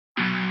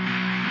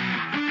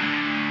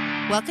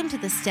Welcome to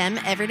the STEM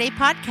Everyday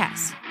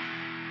Podcast,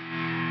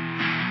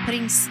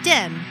 putting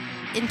STEM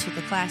into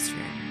the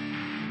classroom.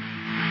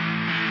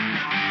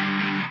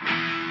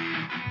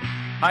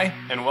 Hi,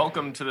 and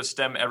welcome to the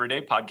STEM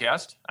Everyday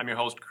Podcast. I'm your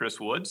host, Chris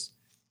Woods.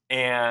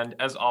 And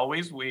as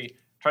always, we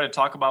try to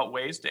talk about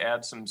ways to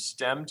add some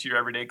STEM to your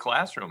everyday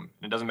classroom.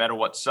 It doesn't matter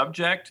what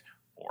subject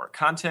or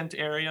content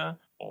area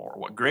or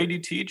what grade you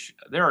teach.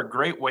 There are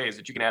great ways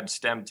that you can add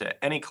STEM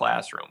to any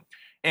classroom.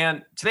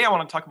 And today I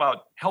want to talk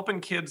about helping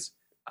kids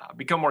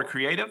become more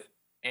creative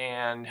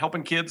and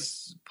helping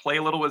kids play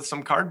a little with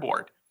some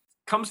cardboard.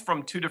 Comes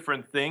from two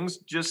different things.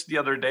 Just the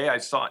other day, I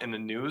saw in the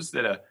news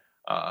that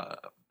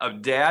a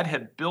dad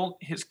had built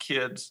his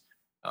kids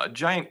a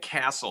giant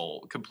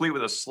castle, complete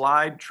with a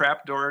slide,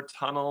 trapdoor,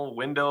 tunnel,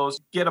 windows,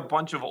 get a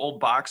bunch of old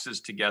boxes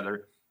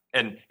together.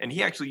 And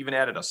he actually even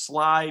added a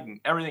slide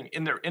and everything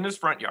in his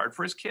front yard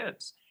for his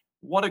kids.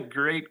 What a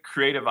great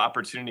creative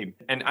opportunity.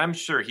 And I'm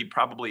sure he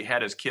probably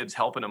had his kids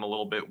helping him a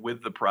little bit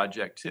with the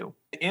project too.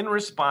 In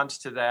response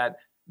to that,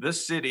 the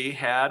city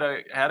had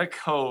a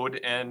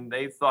code, and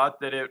they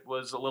thought that it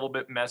was a little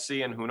bit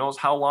messy, and who knows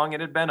how long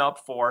it had been up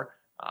for.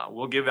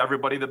 We'll give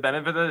everybody the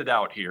benefit of the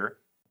doubt here.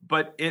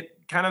 But it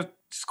kind of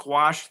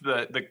squashed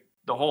the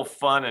whole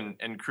fun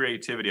and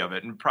creativity of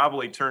it, and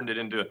probably turned it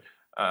into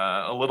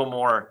a little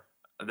more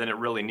than it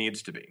really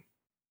needs to be.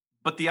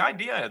 But the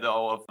idea,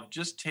 though, of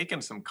just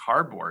taking some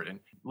cardboard and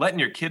letting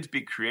your kids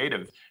be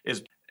creative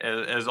is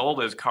as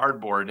old as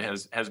cardboard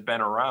has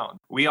been around.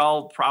 We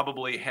all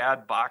probably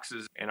had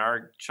boxes in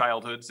our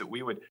childhoods that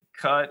we would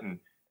cut and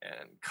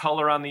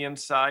color on the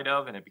inside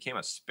of, and it became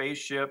a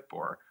spaceship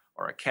or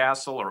a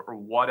castle or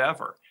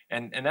whatever.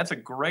 And that's a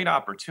great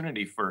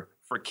opportunity for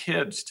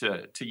kids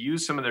to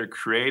use some of their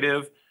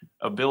creative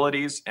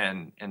abilities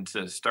and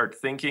to start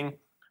thinking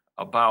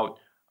about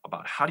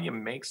how do you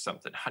make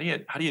something? How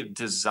do you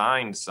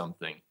design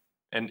something?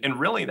 And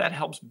really that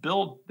helps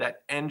build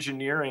that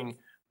engineering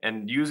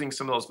and using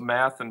some of those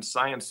math and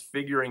science,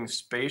 figuring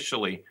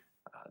spatially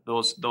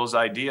those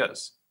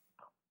ideas.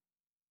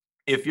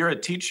 If you're a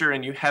teacher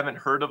and you haven't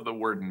heard of the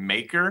word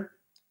maker,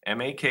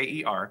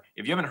 M-A-K-E-R,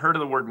 if you haven't heard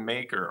of the word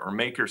maker or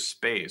maker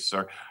space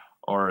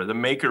or the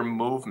maker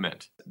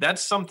movement,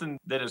 that's something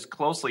that is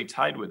closely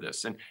tied with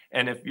this.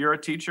 And if you're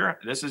a teacher,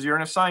 this is your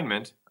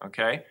assignment,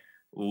 okay?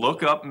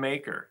 Look up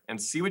Maker and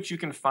see what you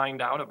can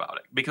find out about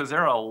it, because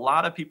there are a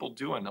lot of people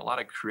doing a lot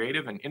of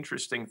creative and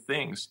interesting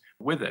things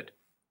with it.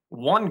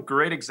 One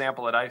great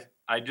example that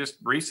I just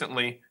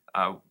recently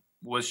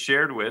was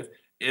shared with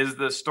is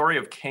the story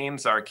of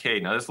Kane's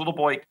Arcade. Now, this little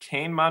boy,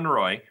 Kane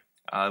Monroy,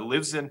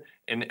 lives in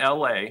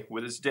LA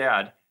with his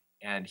dad,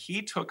 and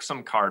he took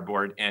some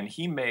cardboard and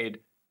he made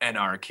an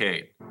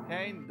arcade.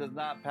 Kane does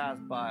not pass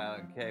by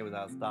an arcade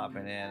without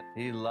stopping in.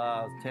 He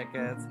loves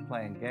tickets,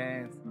 playing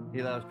games.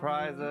 He loves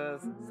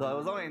prizes. So it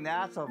was only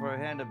natural for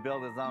him to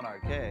build his own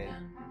arcade.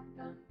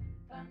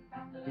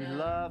 He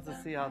loves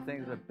to see how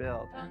things are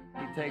built.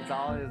 He takes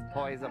all his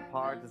toys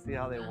apart to see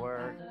how they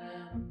work.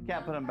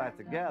 Can't put them back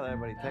together,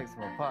 but he takes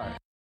them apart.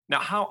 Now,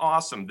 how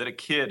awesome that a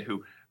kid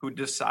who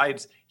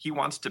decides he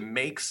wants to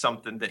make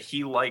something that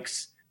he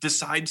likes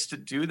decides to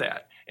do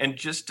that and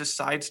just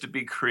decides to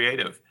be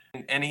creative.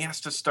 And he has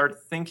to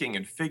start thinking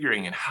and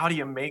figuring, and how do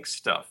you make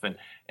stuff,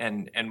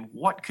 and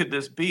what could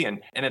this be?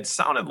 And it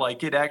sounded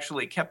like it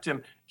actually kept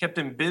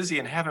him busy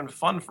and having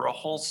fun for a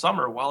whole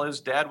summer while his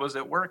dad was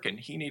at work and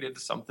he needed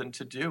something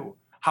to do.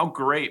 How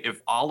great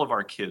if all of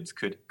our kids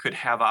could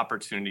have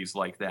opportunities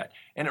like that.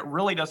 And it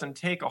really doesn't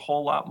take a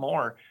whole lot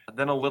more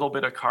than a little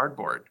bit of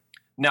cardboard.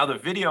 Now, the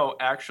video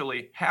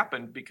actually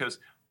happened because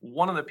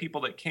one of the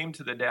people that came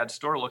to the dad's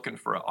store looking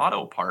for an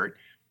auto part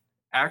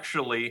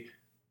actually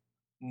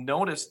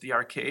noticed the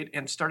arcade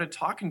and started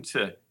talking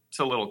to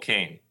little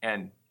Kane.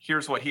 And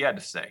here's what he had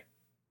to say.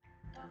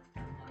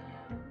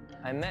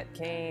 I met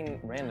Kane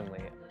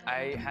randomly.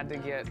 I had to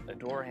get a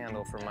door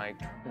handle for my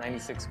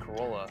 96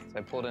 Corolla. So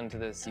I pulled into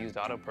this used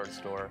auto parts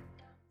store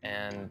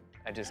and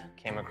I just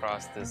came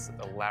across this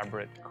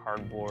elaborate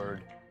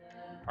cardboard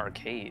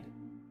arcade.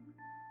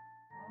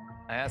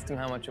 I asked him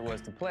how much it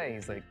was to play.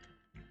 He's like,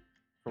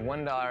 for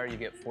 $1 you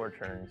get 4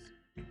 turns,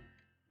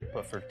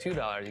 but for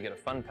 $2 you get a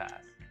fun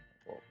pass.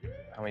 Well,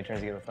 how many turns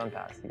do you get a fun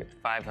pass? You get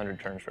 500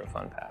 turns for a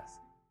fun pass.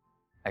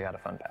 I got a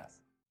fun pass.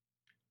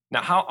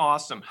 Now, how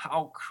awesome,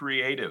 how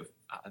creative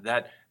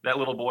that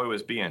little boy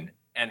was being,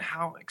 and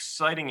how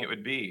exciting it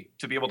would be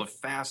to be able to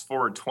fast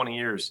forward 20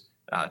 years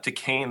to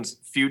Kane's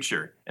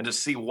future and to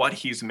see what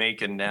he's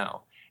making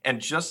now.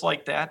 And just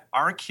like that,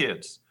 our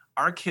kids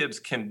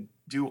can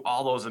do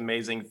all those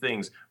amazing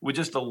things with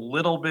just a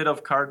little bit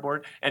of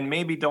cardboard, and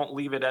maybe don't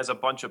leave it as a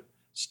bunch of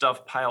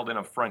stuff piled in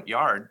a front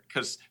yard,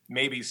 because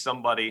maybe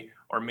somebody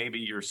or maybe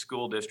your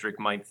school district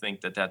might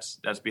think that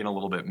that's being a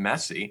little bit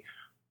messy.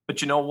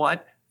 But you know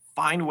what?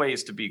 Find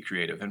ways to be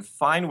creative and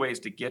find ways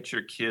to get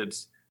your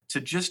kids to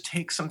just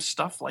take some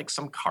stuff like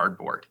some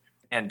cardboard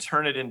and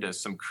turn it into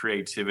some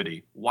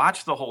creativity.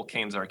 Watch the whole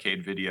Kane's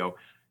Arcade video.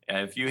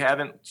 If you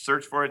haven't,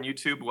 search for it on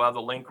YouTube. We'll have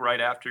the link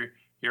right after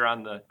here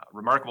on the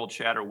Remarkable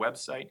Chatter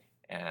website.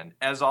 And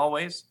as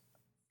always,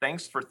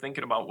 thanks for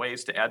thinking about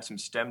ways to add some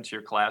STEM to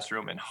your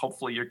classroom, and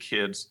hopefully your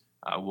kids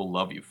will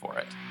love you for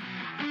it.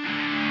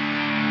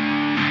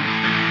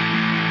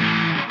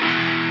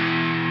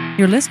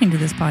 You're listening to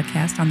this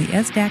podcast on the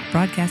SDAC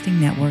Broadcasting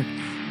Network.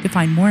 To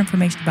find more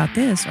information about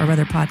this or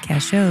other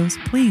podcast shows,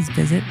 please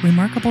visit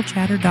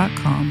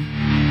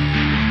remarkablechatter.com.